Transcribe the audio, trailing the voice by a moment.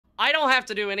I don't have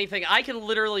to do anything. I can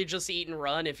literally just eat and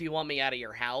run if you want me out of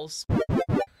your house.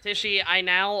 Tishy, I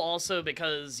now also,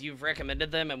 because you've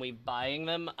recommended them and we're buying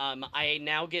them, I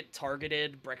now get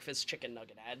targeted breakfast chicken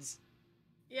nugget ads.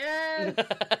 Yes!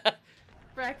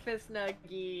 Breakfast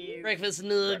nuggies. Breakfast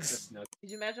nugs.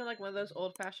 Did you imagine like one of those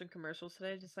old-fashioned commercials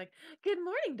today? Just like, good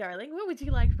morning, darling. What would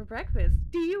you like for breakfast?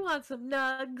 Do you want some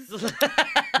nugs?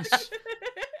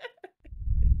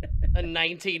 A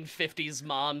 1950s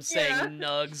mom saying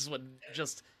nugs would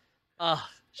just,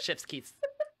 chef's kiss.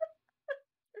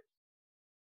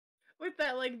 With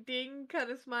that like ding kind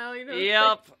of smile, you know?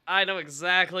 Yep, I know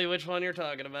exactly which one you're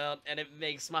talking about, and it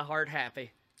makes my heart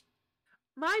happy.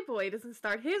 My boy doesn't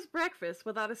start his breakfast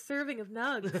without a serving of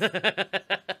nugs.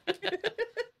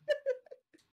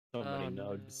 So many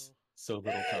nugs, so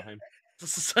little time.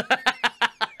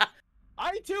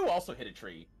 I too also hit a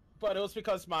tree, but it was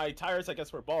because my tires, I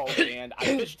guess, were bald, and I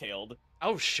fishtailed.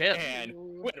 Oh shit! And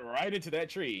went right into that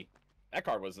tree. That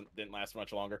car didn't last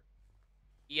much longer.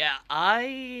 Yeah,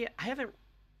 I haven't,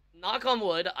 knock on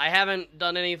wood, I haven't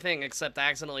done anything except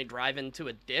accidentally drive into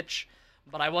a ditch,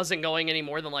 but I wasn't going any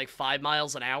more than like 5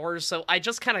 miles an hour, so I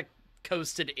just kind of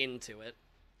coasted into it.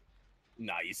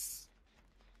 Nice.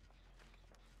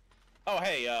 Oh,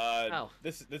 hey,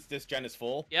 this gen is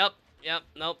full. Yep,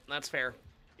 nope, that's fair.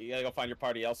 You gotta go find your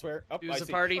party elsewhere. Oh, Two's a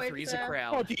party, three's a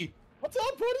crowd. Buddy. What's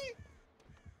up, buddy?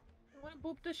 I want to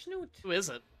boop the snoot. Who is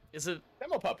it? Is it...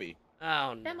 Demo puppy.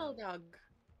 Oh, no. Demo dog.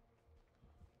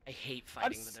 I hate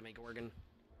fighting the Demogorgon.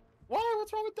 Why?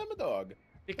 What's wrong with Demodog?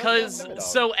 Because,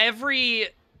 so every,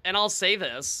 and I'll say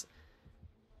this,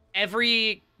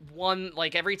 every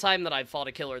time that I've fought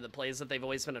a killer that plays it, they've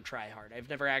always been a tryhard. I've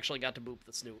never actually got to boop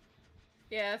the snoot.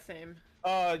 Yeah, same.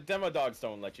 Demo dogs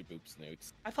don't let you boop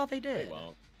snoots. I thought they did. They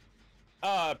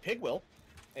won't. Pig will,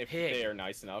 if they are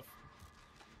nice enough.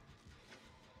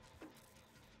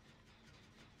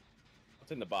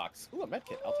 What's in the box? Ooh, a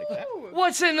medkit. I'll take that.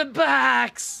 What's in the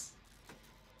box?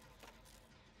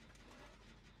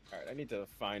 Alright, I need to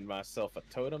find myself a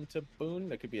totem to boon.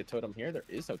 There could be a totem here. There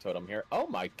is no totem here. Oh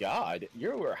my god.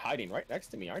 You were hiding right next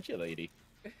to me, aren't you, lady?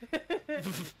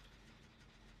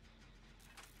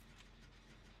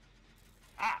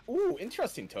 Ooh,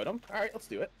 interesting totem. Alright, let's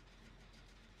do it.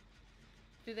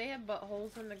 Do they have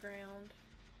buttholes in the ground?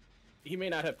 He may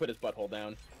not have put his butthole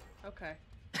down. Okay.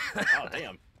 Oh,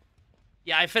 damn.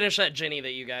 Yeah, I finished that Jenny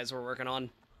that you guys were working on.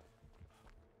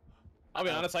 I'll be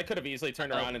honest, I could have easily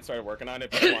turned around and started working on it,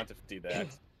 but I wanted to do that.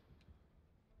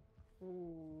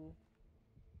 Ooh.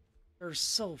 They're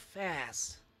so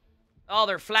fast. Oh,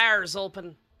 their flowers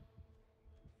open.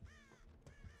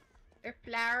 Their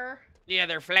flower. Yeah,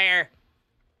 their flare.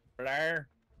 Flare.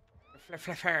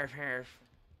 Flare.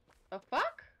 The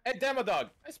fuck? Hey, Demo Dog.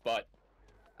 Nice butt.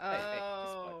 Oh. Hey, nice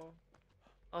butt.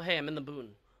 Oh, hey, I'm in the boon.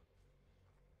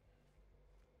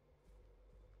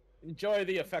 Enjoy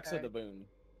the effects of the boon.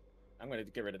 I'm going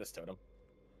to get rid of this totem.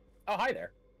 Oh, hi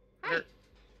there. Hi. I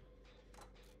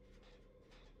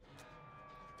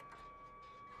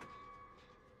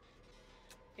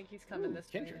think he's coming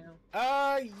this way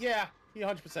now. Yeah. He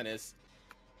 100% is.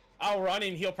 I'll run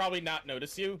and he'll probably not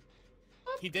notice you.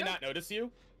 He did not notice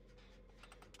you.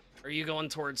 Are you going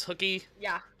towards Hooky?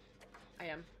 Yeah, I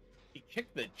am. He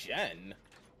kicked the gen.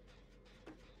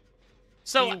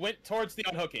 So he went towards the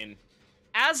unhooking.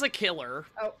 As a killer,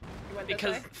 you went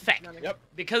because this way?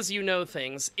 because you know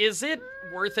things, is it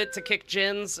worth it to kick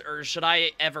gens, or should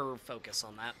I ever focus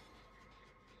on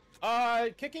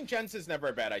that? Kicking gens is never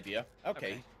a bad idea.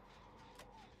 Okay.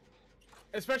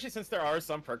 Especially since there are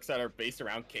some perks that are based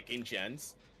around kicking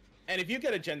gens. And if you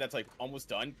get a gen that's like almost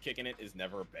done, kicking it is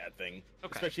never a bad thing.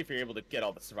 Okay. Especially if you're able to get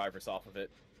all the survivors off of it.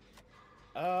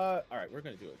 Alright, we're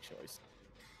gonna do a choice.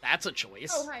 That's a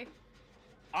choice. Oh, hi.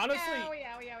 Honestly,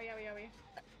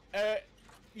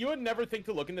 you would never think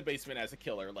to look in the basement as a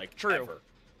killer, like, ever.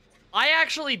 I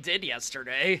actually did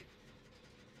yesterday.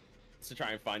 To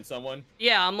try and find someone?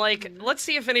 Yeah, I'm like, let's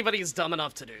see if anybody's dumb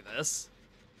enough to do this.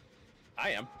 I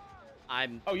am.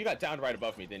 I'm... Oh, you got downed right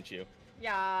above me, didn't you?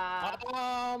 Yeah.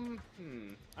 I'm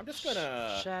just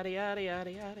gonna... Shaddy yaddy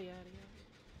yaddy yaddy yaddy.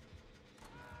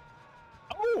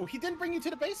 Oh, he didn't bring you to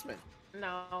the basement.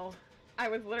 No. I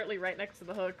was literally right next to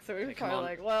the hook, so we were kind of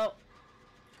like, well,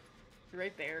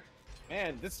 right there.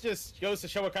 Man, this just goes to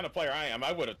show what kind of player I am.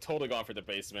 I would have totally gone for the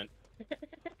basement.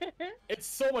 It's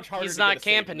so much harder. He's not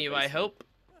camping you, I hope.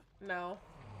 No.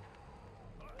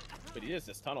 But he is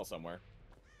this tunnel somewhere.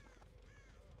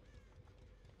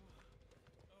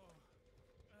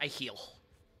 I heal.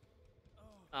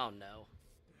 Oh no.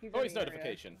 Voice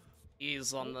notification.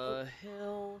 He's on the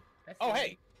hill. Oh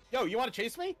hey, yo, you want to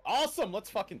chase me? Awesome, let's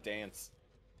fucking dance.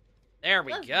 There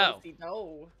we go.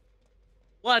 No.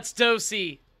 Let's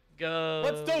dosey go.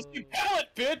 Let's dosey pallet,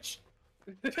 bitch.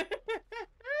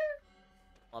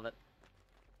 Love it.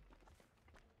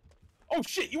 Oh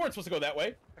shit, you weren't supposed to go that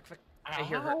way. I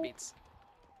hear heartbeats.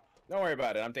 Don't worry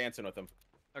about it. I'm dancing with them.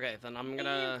 Okay, then I'm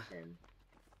gonna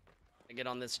get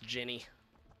on this Ginny.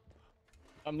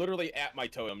 I'm literally at my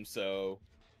totem, so...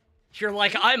 You're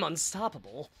like, I'm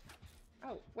unstoppable.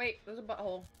 Oh, wait, there's a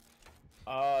butthole.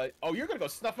 Oh, you're gonna go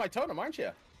snuff my totem, aren't you?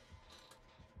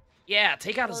 Yeah,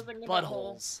 take out his Closing the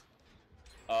buttholes.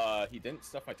 He didn't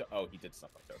snuff my totem. Oh, he did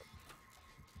snuff my totem.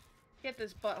 Get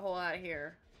this butthole out of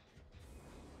here.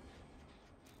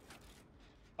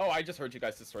 Oh, I just heard you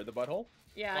guys destroy the butthole.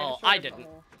 Yeah, Well, destroyed I the didn't.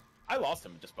 butthole. I lost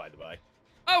him, just by the by.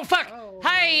 Oh, fuck! Oh.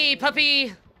 Hi,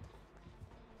 puppy!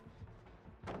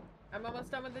 I'm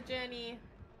almost done with the Jenny.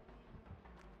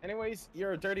 Anyways,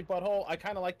 you're a dirty butthole. I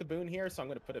kind of like the boon here, so I'm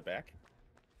gonna put it back.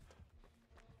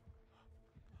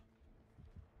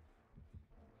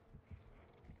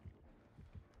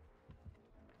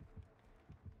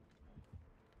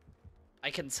 I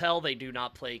can tell they do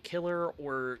not play Killer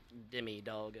or Dimmy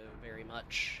Doggo very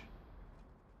much.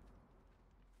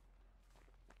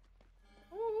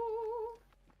 Ooh.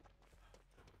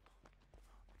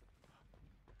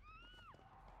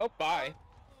 Oh, bye.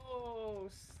 Oh,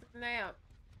 snap.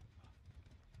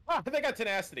 Ah, they got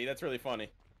tenacity. That's really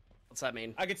funny. What's that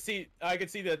mean? I could see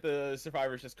that the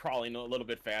survivor's just crawling a little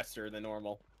bit faster than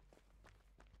normal.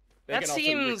 They That can also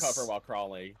seems- recover while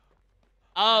crawling.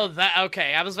 Oh, that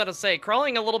okay. I was about to say,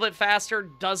 crawling a little bit faster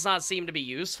does not seem to be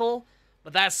useful,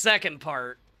 but that second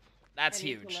part, that's I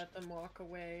need huge. to let them walk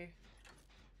away.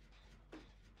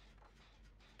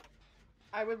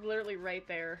 I was literally right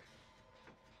there.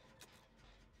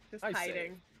 Just I see.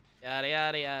 hiding. Yada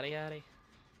yada yada yada.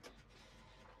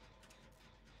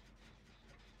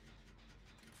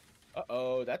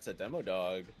 Uh-oh, that's a demo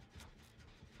dog.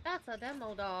 That's a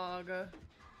demo dog.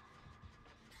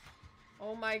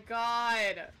 Oh my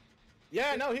god.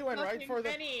 Yeah, no, he went right Fucking for the...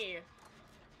 Benny.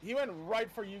 He went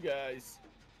right for you guys.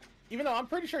 Even though I'm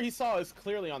pretty sure he saw us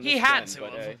clearly on this He had gen, to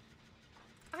but, have. hey.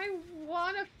 I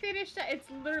want to finish that. It's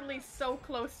literally so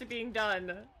close to being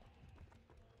done.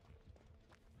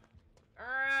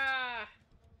 Ah.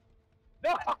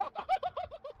 No!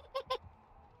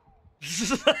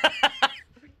 You're about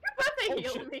to Oh,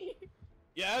 heal shit. me.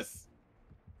 Yes!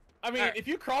 I mean, Alright. if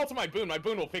you crawl to my boon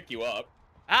will pick you up.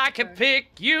 I can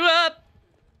pick you up.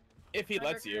 If he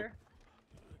lets you.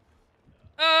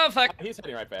 Oh fuck. He's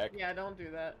heading right back. Yeah, don't do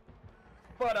that.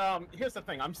 But, here's the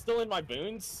thing. I'm still in my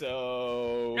boons,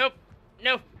 so... Nope.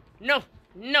 No. No.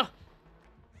 No.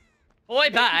 Boy,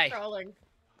 Keep bye. crawling.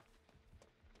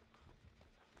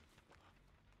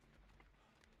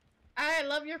 I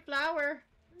love your flower.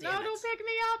 Damn No, it. don't pick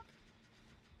me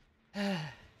up.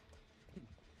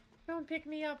 Don't pick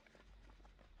me up.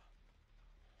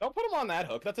 Don't put him on that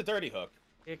hook. That's a dirty hook.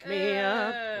 Pick me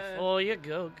up Uh. before you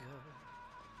go.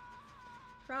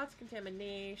 Cross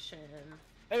contamination.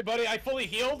 Hey, buddy, I fully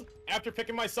healed after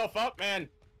picking myself up, man.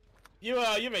 You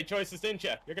made choices, didn't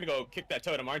you? You're gonna go kick that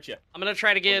totem, aren't you? I'm gonna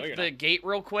try to get no, you're the not. gate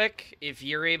real quick. If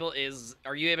you're able,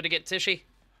 are you able to get Tishy?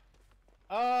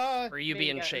 Or are you Me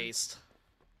being getting- chased?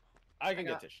 I can I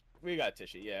get got- Tishy. We got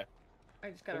Tishy, yeah. I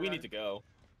just gotta But we run. need to go.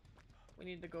 We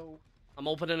need to go. I'm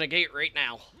opening a gate right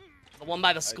now. The one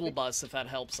by the school think- bus, if that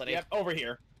helps any. Yep, over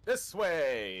here. This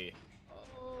way.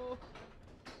 Oh,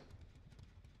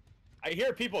 I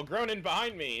hear people groaning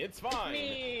behind me. It's fine.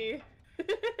 me.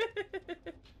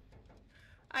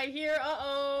 I hear.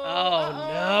 Oh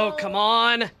no! Come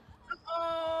on!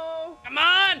 Oh. Come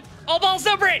on! All balls,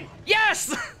 no brain!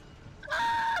 Yes!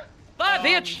 Bye,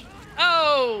 bitch!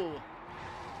 Oh!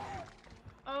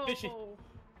 Oh. Fishy.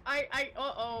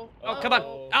 Uh-oh. Oh, come on!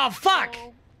 Uh-oh. Oh, fuck!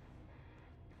 Oh.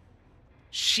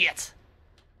 Shit!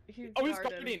 Oh, he's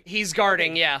guarded. guarding. He's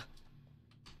guarding, yeah.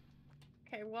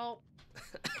 Okay, well.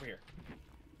 Over here.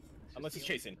 Unless he's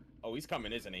chasing. Oh, he's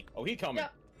coming, isn't he? Oh, he coming. Yeah,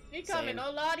 he coming. Same.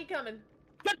 Oh, Lord, he coming.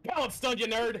 Get pallet stunned, you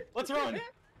nerd! Let's run!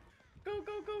 Go,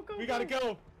 go, go, go. We gotta go!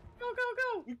 Go,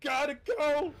 go, go. We gotta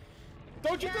go!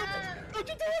 Don't you do Yeah. it! Don't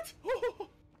you do it!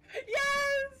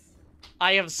 Yes!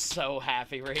 I am so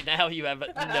happy right now, you have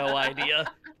no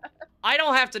idea. I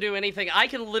don't have to do anything. I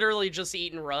can literally just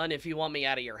eat and run if you want me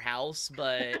out of your house,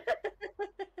 but...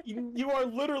 You are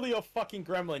literally a fucking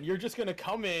gremlin. You're just gonna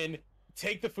come in,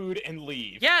 take the food, and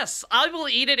leave. Yes, I will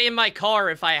eat it in my car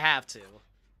if I have to.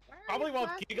 Why are Probably you while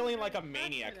flashing giggling so like a fast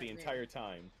maniac at the me? entire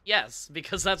time. Yes,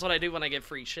 because that's what I do when I get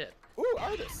free shit. Ooh,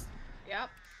 artist. Yep.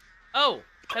 Oh,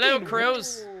 hello, Fucking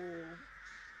crows. Ooh.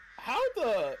 How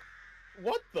the...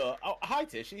 What the... Oh, hi,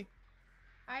 Tishy.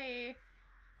 Hi.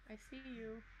 I see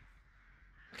you.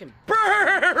 Fucking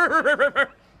brrrr.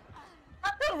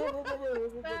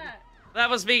 That. That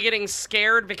was me getting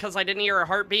scared because I didn't hear a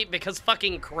heartbeat because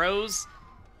fucking crows.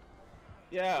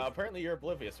 Yeah, apparently you're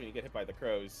oblivious when you get hit by the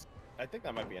crows. I think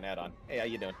that might be an add-on. Hey, how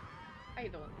you doing? How you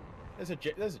doing? There's a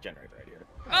generator right here.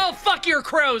 Oh, fuck your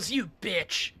crows, you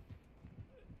bitch.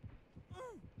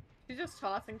 She's just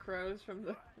tossing crows from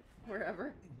the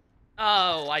wherever.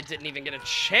 Oh, I didn't even get a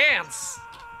chance.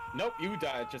 Nope, you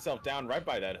died yourself down right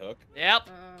by that hook. Yep.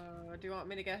 Do you want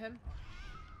me to get him?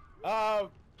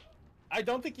 I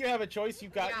don't think you have a choice. You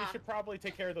Yeah. should probably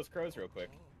take care of those crows real quick.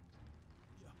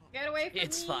 Get away from me!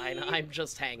 It's fine. I'm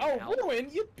just hanging Oh, out. Ruin,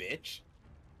 you bitch!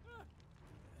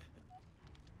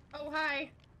 Oh, hi.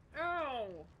 Oh.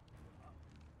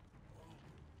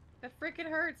 That freaking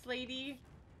hurts, lady.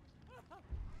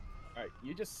 All right,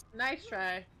 you just. Nice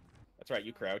try. That's right.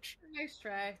 You crouch. Nice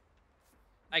try.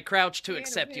 I crouch to Get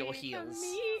accept your away from heals.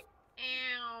 me.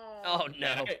 Ow. Oh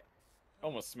no. I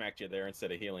almost smacked you there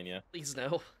instead of healing you. Please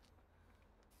no.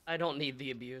 I don't need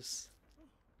the abuse.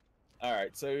 All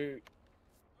right, so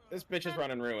this bitch is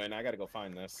running Ruin. I gotta go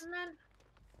find this. Come on.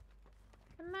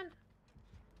 Come on.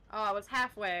 Oh, I was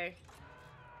halfway.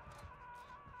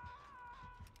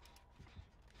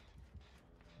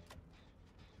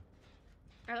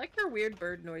 I like her weird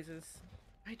bird noises.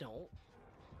 I don't.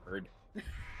 Bird.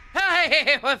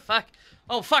 Hey, what fuck?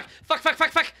 Oh fuck! Fuck! Fuck!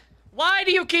 Fuck! Fuck! Why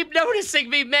do you keep noticing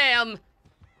me, ma'am?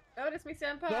 Notice me,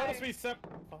 senpai. Notice me, fuck.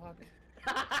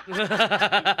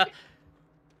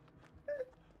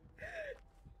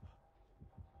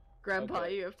 Grandpa,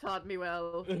 Okay. you have taught me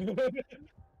well.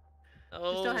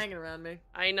 Oh, You're still hanging around me.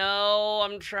 I know.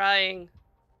 I'm trying.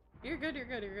 You're good, you're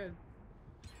good, you're good.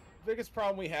 Biggest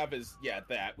problem we have is, yeah,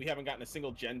 that. We haven't gotten a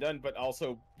single gen done, but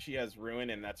also she has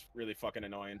Ruin, and that's really fucking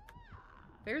annoying.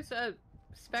 There's a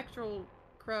spectral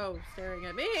crow staring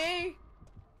at me.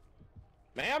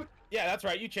 Ma'am? Yeah, that's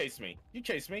right. You chase me. You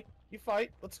chase me. You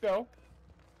fight. Let's go.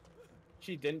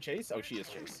 She didn't chase? Oh, she is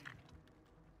chase.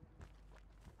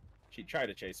 She tried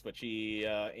to chase, but she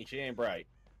ain't bright.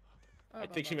 I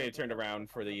think she may have turned around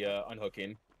for the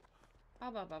unhooking.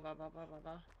 Ba, ba, ba, ba, ba, ba, ba,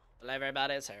 ba. Well,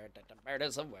 everybody's heard that the bird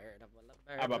is a word.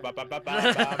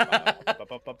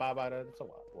 So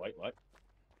what? What?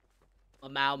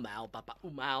 Mow mow, papa,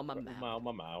 mow, mow, mow. Mow,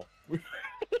 mow, mow.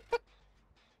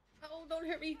 Oh, don't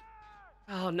hurt me.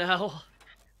 Oh no.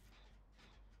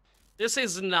 This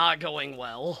is not going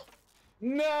well.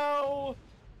 No!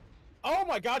 Oh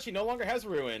my god, she no longer has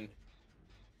Ruin.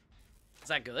 Is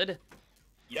that good?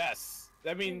 Yes.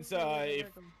 That means if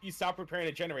you stop repairing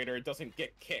a generator, it doesn't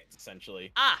get kicked,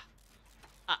 essentially. Ah!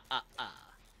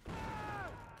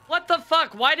 What the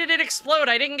fuck? Why did it explode?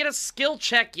 I didn't get a skill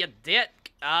check, you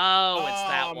dick. Oh, it's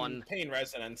that one. Pain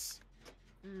resonance.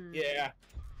 Mm. Yeah.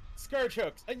 Scourge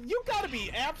hooks. You gotta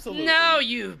be absolutely. No,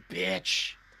 you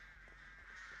bitch.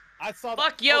 I saw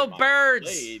Fuck that. yo, my birds.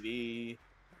 Lady.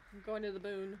 I'm going to the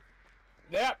boon.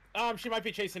 Yeah. She might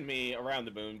be chasing me around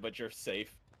the moon, but you're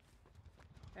safe.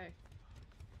 Okay.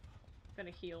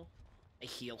 Gonna heal. I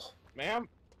heal. Ma'am?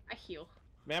 I heal.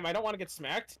 Ma'am, I don't want to get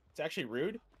smacked. It's actually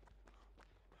rude.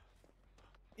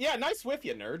 Yeah, nice whiff,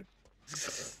 you nerd.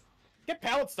 Get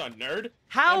pallet stun, nerd.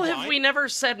 How And have blind. we never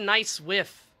said nice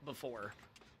whiff before?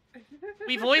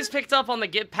 We've always picked up on the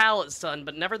get pallet stun,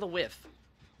 but never the whiff.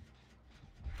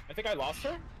 I think I lost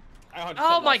her. I 100%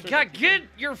 Oh my lost her. god, get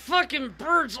your fucking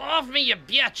birds off me, you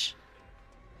bitch!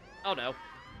 Oh no.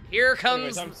 Here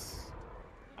comes... Anyways,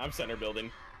 I'm center building.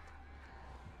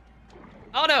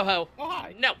 Oh no, ho. Oh,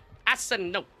 hi. No. I said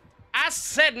no. I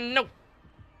said no.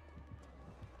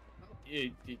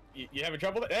 You having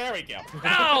trouble? There we go.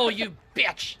 Oh, you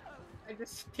bitch. I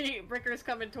just see Bricker's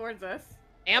coming towards us.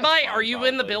 Am I? Are fine, you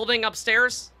in the probably. building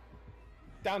upstairs?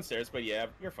 Downstairs, but yeah,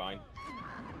 you're fine.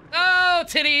 Oh,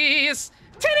 titties!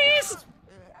 Titties!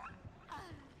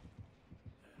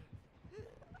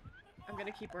 I'm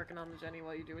gonna keep working on the Jenny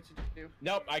while you do what you do.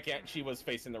 Nope, I can't. She was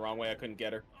facing the wrong way. I couldn't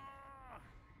get her.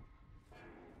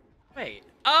 Wait.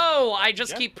 Oh, I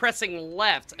just Yeah. keep pressing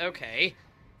left. Okay.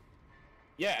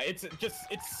 Yeah, it's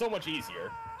so much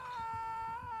easier.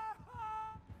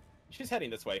 She's heading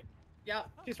this way. Yep.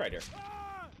 She's right here.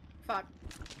 Fuck.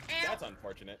 Ow. That's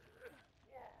unfortunate.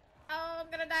 Oh, I'm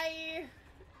gonna die.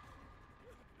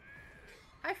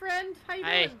 Hi, friend. How you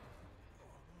Hi. doing?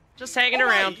 Just hanging Oh,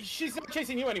 around. hi, she's not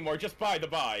chasing you anymore, just by the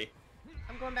by.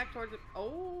 I'm going back towards it.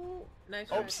 Oh, nice.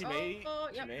 Oh, try. she may-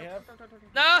 she yep, may yep, have.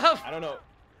 don't. No! I don't know.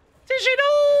 Did she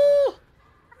know?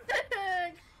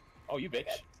 Oh, you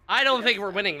bitch. I don't think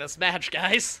we're winning this match,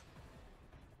 guys.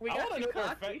 We I got wanna you know where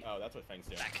cocky. Fang... Oh, that's what Fang's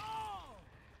doing.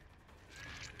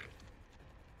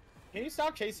 Can you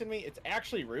stop chasing me? It's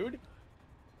actually rude.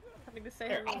 coming to say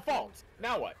Here, hello. I'll fault.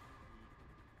 Now what?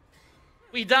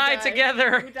 We died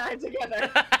together. We died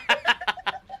together.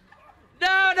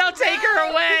 No, don't take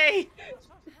her away.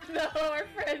 No, our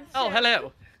friends. Oh,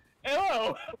 hello.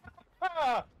 Hello.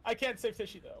 I can't save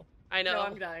Tishy though. I know. No,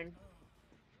 I'm dying.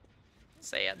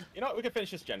 Sad. You know what? We can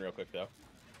finish this gen real quick though.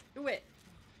 Do it.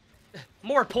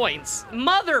 More points.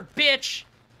 Mother bitch.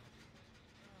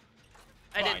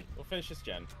 I Fine. didn't. We'll finish this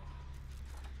gen.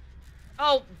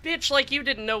 Oh, bitch, like you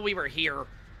didn't know we were here.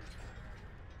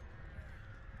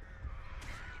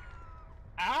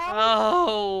 Ow!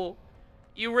 Oh,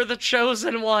 you were the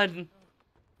chosen one.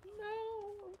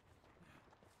 No.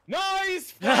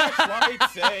 Nice flashlight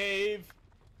save.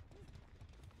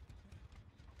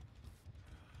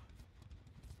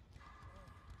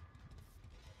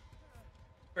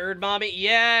 Bird mommy.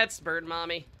 Yeah, it's bird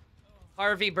mommy.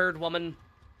 Harvey bird woman.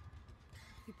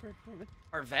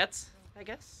 Or vets, I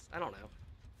guess? I don't know.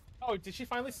 Oh, did she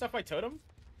finally stuff my totem?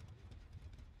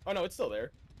 Oh no, it's still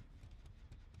there.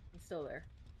 It's still there.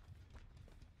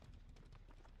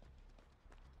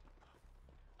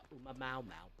 Uma mau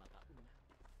mau.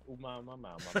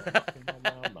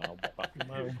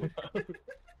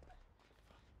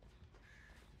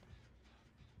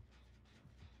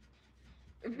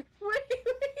 Wait.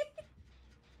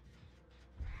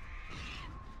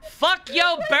 Fuck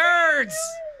yo birds!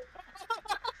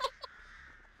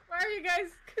 Why are you guys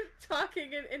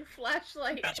talking in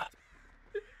flashlight?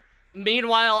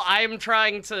 Meanwhile, I'm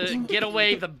trying to get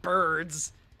away the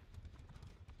birds.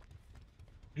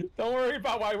 Don't worry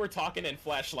about why we're talking in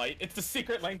flashlight. It's a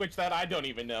secret language that I don't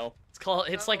even know.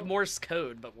 It's like Morse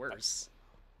code, but worse.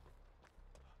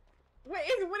 Wait,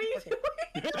 what are you doing?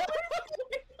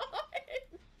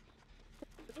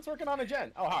 It's working on a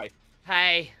gen. Oh, hi.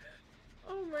 Hey.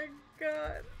 Oh my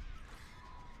god.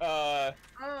 Uh,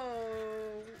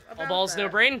 Oh. All about balls, no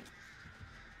that. brain?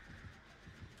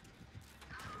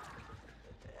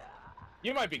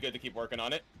 you might be good to keep working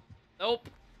on it. Nope.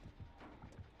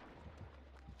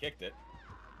 Kicked it.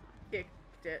 Kicked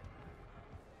it.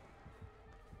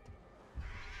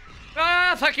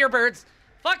 Ah, fuck your birds.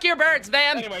 Fuck your birds,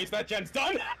 man. Anyways, that gen's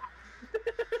done.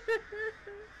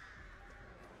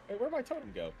 Hey, where'd my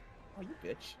totem go? Oh, you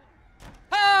bitch.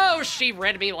 Oh, she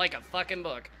read me like a fucking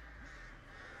book.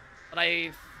 But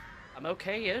I'm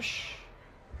okay-ish.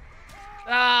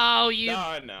 Oh, you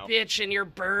No. bitch and your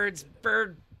birds,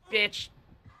 bird bitch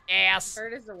ass.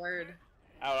 Bird is the word.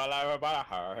 I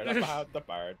heard about the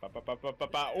bird.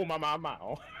 Oh, my.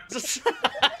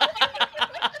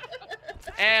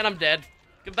 And I'm dead.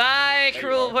 Goodbye, There you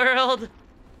cruel are. world.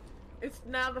 It's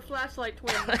now the flashlight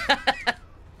twins.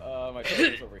 My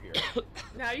totem's over here.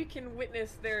 Now you can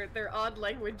witness their odd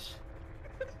language.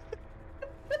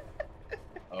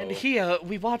 Oh. And here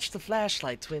we watch the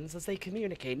flashlight twins as they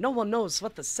communicate. No one knows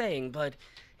what they're saying, but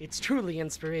it's truly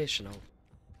inspirational.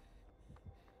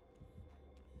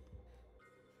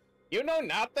 You know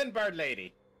nothing, bird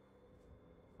lady.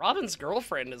 Robin's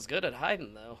girlfriend is good at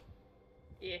hiding, though.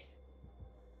 Yeah.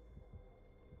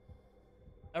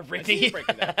 A I see you Ricky.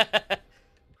 breaking that.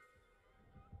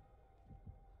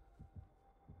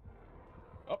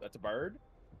 Oh, that's a bird.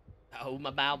 Oh, my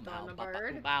bow, It's on bow, the bow,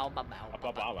 bird. bow, bow, bow,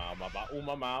 bow, bow.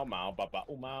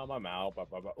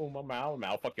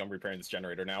 Fuck you, I'm repairing this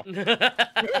generator now.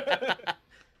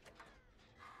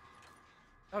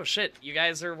 Oh shit, you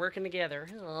guys are working together.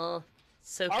 Oh,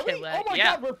 so Are cute. we? Oh my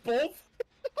Yeah, god, we're both.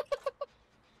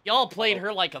 y'all played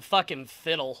her like a fucking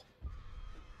fiddle.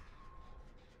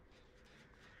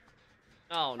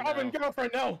 Oh no. Robin,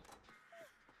 girlfriend, no.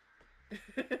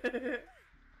 You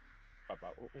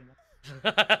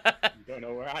don't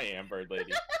know where I am, bird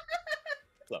lady.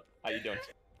 What's up? How you doing?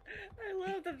 I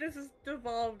love that this has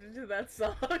devolved into that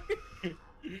song.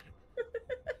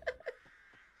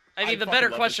 I mean, the fucking better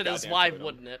love question this is goddamn why totem.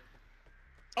 wouldn't it?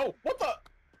 Oh, what the?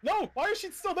 No, why is she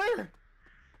still there?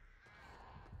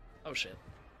 Oh shit.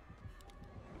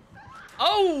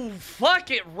 Oh, fuck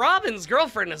it. Robin's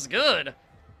girlfriend is good.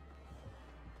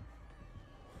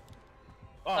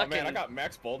 Oh man, I Fucking- got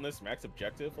max boldness, max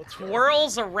objective. Let's go.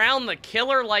 Twirls around the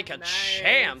killer like a Nice.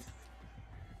 champ.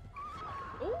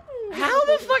 Ooh. How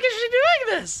the fuck is she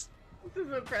doing this? This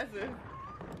is impressive.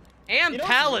 And You know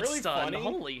what's pallet really stun. funny?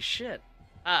 Holy shit.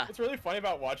 Ah, What's really funny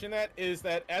about watching that is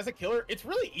that as a killer, it's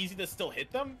really easy to still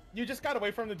hit them. You just gotta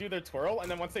wait for them to do their twirl,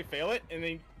 and then once they fail it, and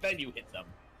then you hit them.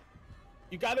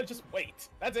 You gotta just wait.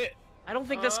 That's it. I don't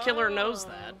think this killer knows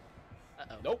that.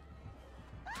 Uh-oh. Nope.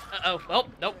 Uh-oh. Oh,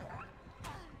 nope.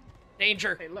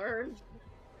 Danger. They learned.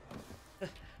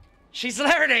 She's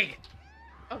learning.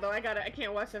 Although I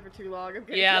can't watch that for too long. I'm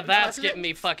Yeah, getting that's watching getting it.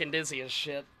 me fucking dizzy as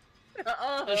shit.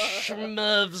 Uh-oh. The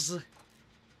schmuvs.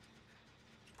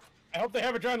 I hope they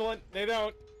have adrenaline. They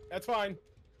don't. That's fine.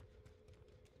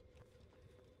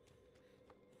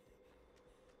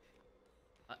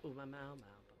 Ooh, my mouth.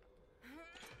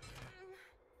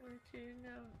 What you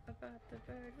know about the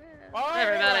bird? Oh,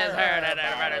 Everybody's heard it.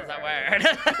 Everybody's a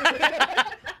word.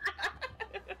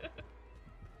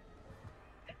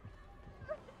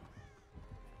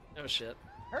 Oh shit.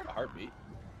 I heard a heartbeat.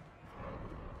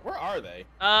 Where are they?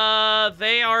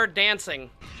 They are dancing.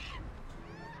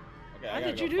 Okay, How I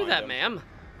gotta did go you do find that, them. ma'am?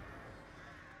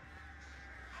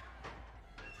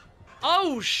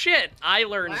 Oh shit! I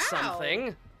learned Wow.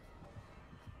 something.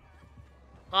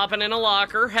 Hopping in a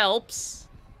locker helps.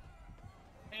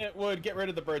 It would get rid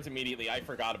of the birds immediately. I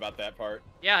forgot about that part.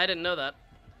 Yeah, I didn't know that.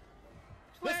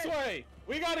 This way!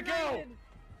 We gotta go!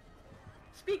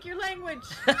 Speak your language.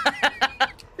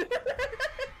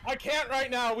 I can't right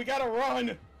now. We gotta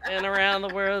run. And around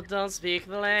the world don't speak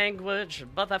the language,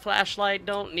 but that flashlight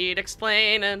don't need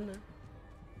explaining.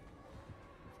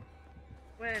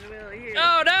 When will you?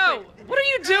 Oh no! What are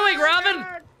you doing, Robin?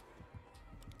 God.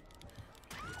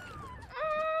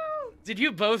 Oh! Did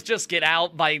you both just get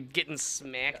out by getting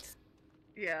smacked?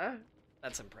 Yeah.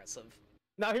 That's impressive.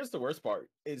 Now here's the worst part: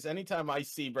 is anytime I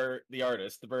see the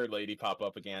artist, the bird lady, pop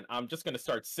up again, I'm just gonna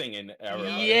start singing.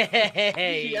 Everybody.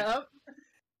 Yay! Yep.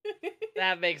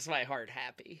 That makes my heart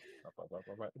happy.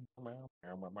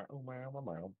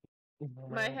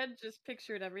 My head just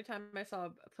pictured every time I saw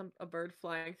a bird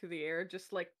flying through the air,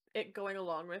 just like it going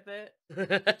along with it.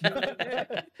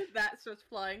 That's what's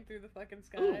flying through the fucking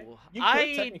sky. Ooh, You could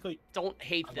I technically. don't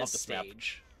hate I this love this map.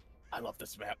 stage. I love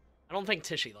this map. I don't think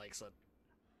Tishy likes it.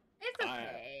 It's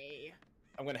okay.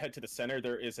 I'm gonna head to the center.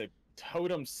 There is a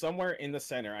totem somewhere in the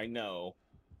center. I know.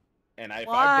 And if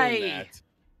Why? I'm doing that.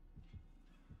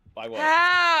 Why what?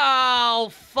 Ow!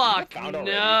 Fuck found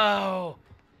already. no!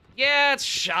 Yeah, it's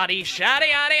shoddy, shoddy,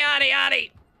 yaddy, yaddy,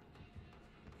 yaddy!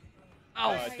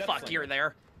 Oh, Death fuck, Slinger. you're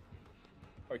there.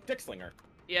 Or Dick Slinger.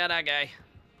 Yeah, that guy.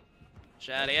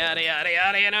 Shoddy, yaddy, yaddy,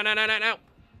 yaddy, no, no, no, no, no.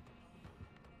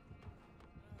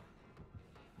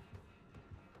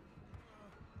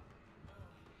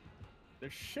 There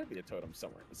should be a totem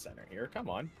somewhere in the center here. Come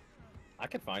on. I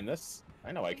can find this.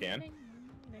 I know I can.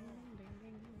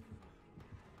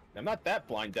 I'm not that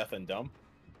blind, deaf, and dumb.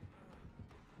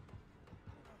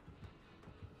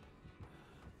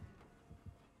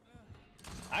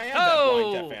 I am that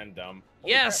blind, deaf, and dumb. Holy crap,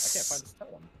 Yes! I can't find this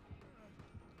totem.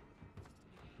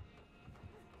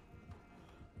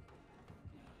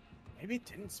 Maybe it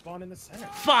didn't spawn in the center.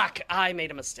 Fuck! I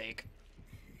made a mistake.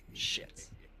 Shit.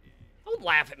 Don't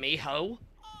laugh at me, ho.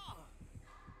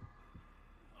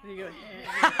 There you go.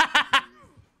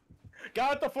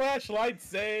 Got the flashlight,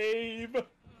 save!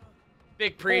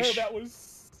 Big Oh, preach. that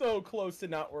was so close to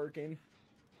not working.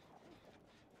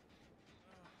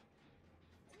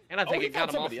 And I think he it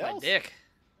got found him off somebody my else. dick.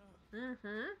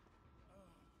 Mm-hmm.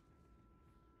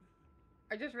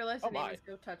 I just realized Oh the name my. is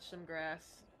Go Touch Some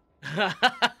Grass.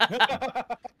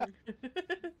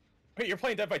 Wait, you're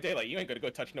playing Dead by Daylight. You ain't gonna go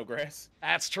touch no grass.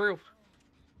 That's true.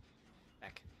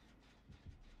 Heck.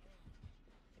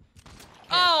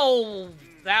 Oh,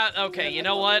 that, okay, you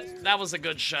know what? That was a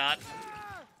good shot.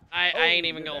 I ain't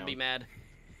even you're gonna down. be mad.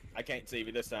 I can't save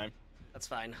you this time. That's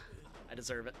fine. I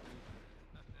deserve it.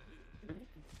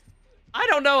 I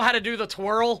don't know how to do the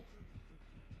twirl.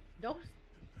 No.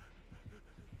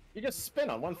 You just spin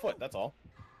on one foot, that's all.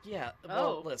 Yeah,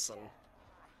 well, Oh. listen.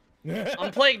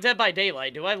 I'm playing Dead by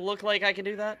Daylight. Do I look like I can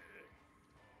do that?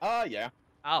 Yeah.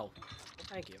 Oh,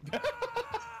 thank you.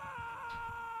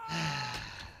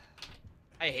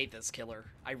 I hate this killer.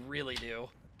 I really do.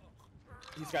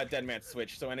 He's got Dead Man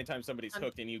Switch, so anytime somebody's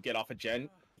hooked and you get off a gen,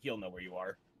 he'll know where you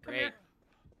are. Come Great. here.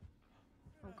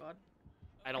 Oh god.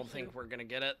 I don't Thank think you. we're gonna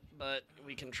get it, but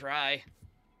we can try.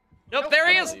 Nope, Nope, there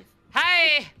he I is! believe.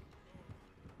 Hi!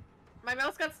 My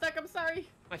mouse got stuck, I'm sorry.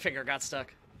 My finger got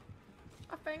stuck.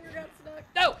 My finger got stuck.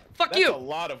 No! Fuck That's you! a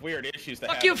lot of weird issues to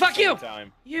Fuck have you, at the fuck same you!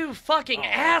 time. You fucking Oh.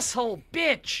 asshole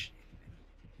bitch!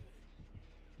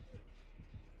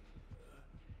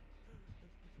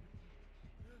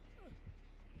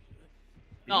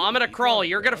 No, I'm gonna You crawl. want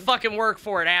You're gonna one? fucking work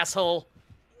for it, asshole.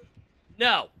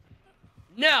 No.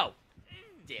 No!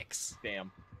 Dicks.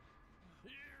 Damn.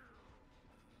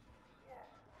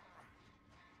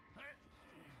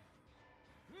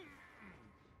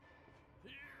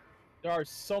 There are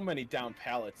so many down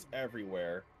pallets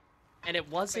everywhere. And it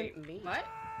wasn't Wait, me. what?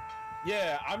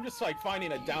 Yeah, I'm just like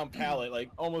finding a down pallet like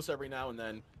almost every now and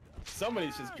then.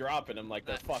 Somebody's just dropping them like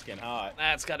they're fucking hot.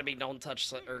 That's gotta be don't touch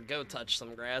some, or go touch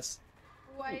some grass.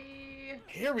 Why?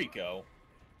 Here we go.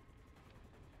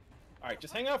 All right,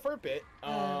 just hang out for a bit.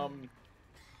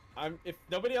 If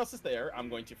nobody else is there, I'm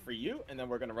going to free you, and then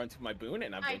we're gonna run to my boon,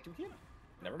 and I'm going to heal.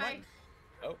 Never mind.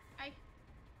 Oh.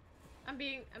 I'm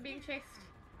being chased. Here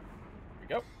we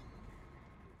go.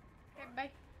 Okay,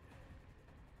 bye.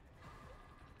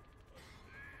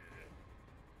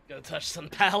 Go touch some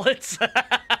pallets.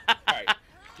 Alright.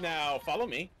 Now, follow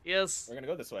me. Yes. We're gonna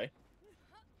go this way.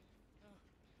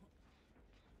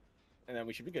 And then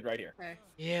we should be good right here. Okay.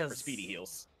 Yes. For speedy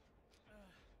heals.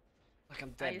 Like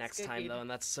I'm dead next time, though, and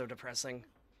that's so depressing.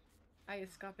 I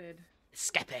escaped.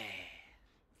 Escape.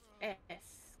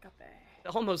 Escape.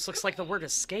 It almost looks like the word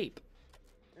escape.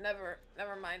 Never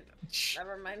mind.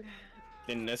 Never mind.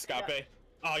 Didn't escape?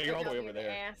 Oh, you're all the way over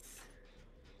there. Ass.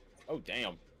 Oh,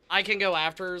 damn. I can go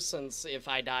after, since if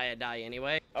I die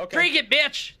anyway. Okay. Drink it,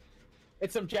 bitch!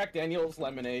 It's some Jack Daniels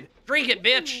lemonade. Drink it,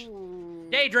 bitch! Ooh.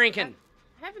 Day drinking.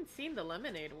 I haven't seen the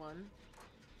lemonade one.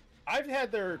 I've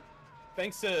had their,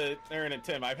 thanks to Aaron and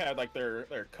Tim, I've had like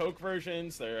their Coke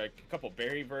versions, their like a couple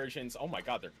berry versions. Oh my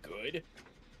god, they're good.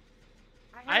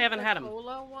 I haven't had 'em. The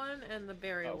cola one and the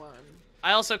berry one.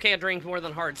 I also can't drink more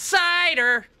than hard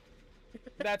cider!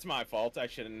 That's my fault. I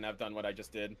shouldn't have done what I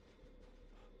just did.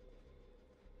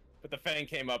 But the Fang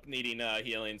came up needing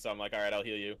healing, so I'm like, alright, I'll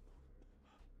heal you.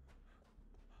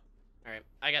 Alright,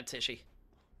 I got Tishy.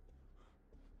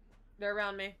 They're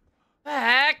around me.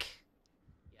 Back!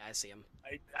 Yeah, I see him.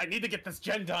 I need to get this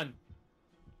gen done.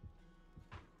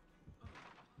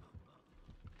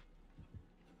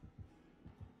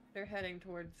 They're heading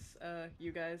towards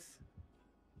you guys.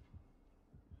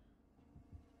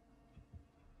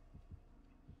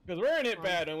 Because we're in it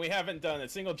bad and we haven't done a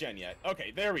single gen yet.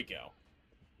 Okay, there we go.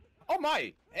 Oh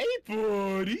my! Hey,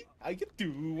 buddy! How you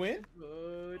doing?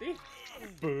 Buddy.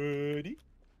 Buddy.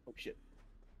 Oh shit.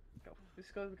 Go.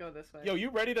 Just go this way. Yo, you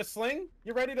ready to sling?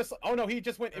 You ready to Oh no, he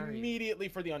just went Where are you? immediately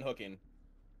for the unhooking.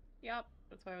 Yep.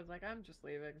 That's why I was like, I'm just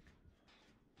leaving.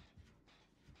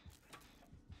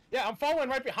 Yeah, I'm following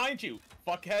right behind you,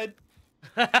 fuckhead.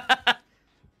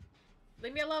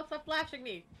 Leave me alone, stop flashing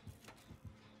me.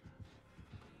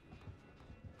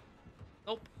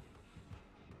 Nope.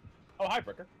 Oh, hi,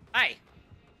 Brooker. Hi.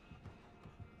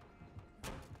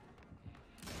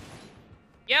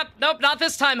 Yep, nope, not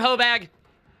this time, Hobag.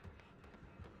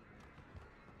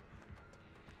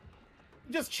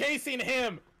 Just chasing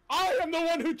him. I am the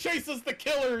one who chases the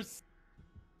killers.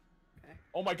 Okay.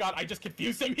 Oh my god, I just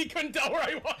confused him. He couldn't tell where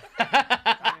I was.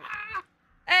 Right.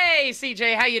 Hey,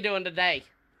 CJ, how you doing today?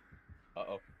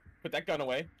 Uh-oh. Put that gun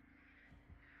away.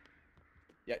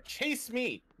 Yeah, chase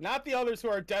me, not the others who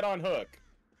are dead on hook.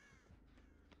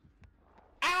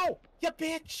 Ow! Ya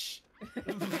bitch!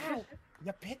 Ow!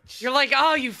 Ya bitch! You're like,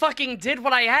 oh, you fucking did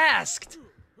what I asked.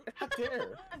 How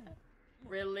dare?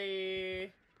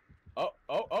 Really? Oh,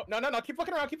 no, keep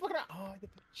looking around, Oh, you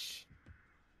bitch.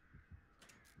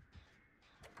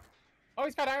 Oh,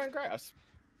 he's got iron grass.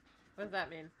 What does that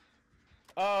mean?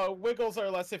 Wiggles are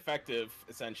less effective,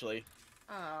 essentially.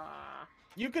 Ah.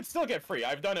 You could still get free,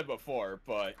 I've done it before,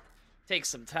 but... Take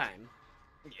some time.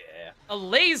 Yeah. A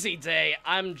lazy day,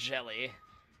 I'm jelly.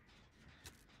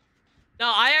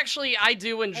 No, I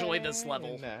do enjoy this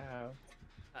level.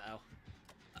 Uh-oh.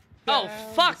 Oh,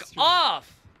 fuck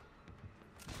off!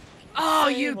 Oh,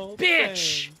 you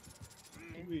bitch!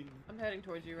 I'm heading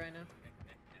towards you right now.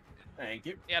 Thank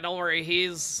you. Yeah, don't worry,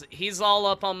 he's all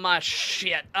up on my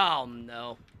shit. Oh,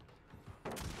 no.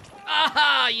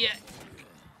 Ah, yeah.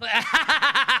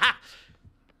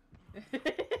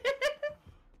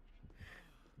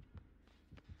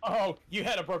 Oh, you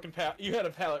had a broken you had a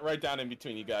pallet right down in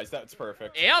between you guys. That's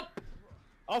perfect. Yep.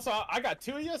 Also, I got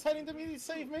two of you heading to me to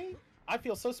save me. I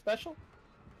feel so special.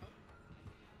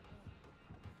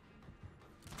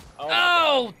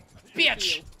 Oh,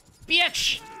 bitch!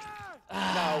 Bitch!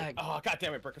 No. Oh, god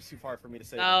damn it, Brooker's too far for me to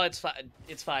save. No, it's fine.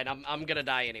 It's fine. I'm gonna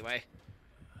die anyway.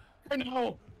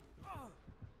 No.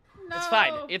 No. It's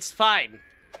fine. It's fine.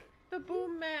 The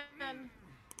boom man.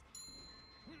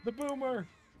 The boomer.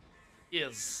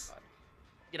 Yes.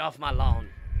 Get off my lawn.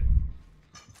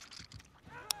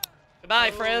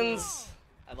 Goodbye, friends.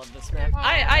 I love this map.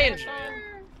 I enjoy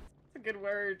it. It's a good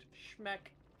word.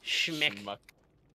 Schmeck. Schmick. Schmuck.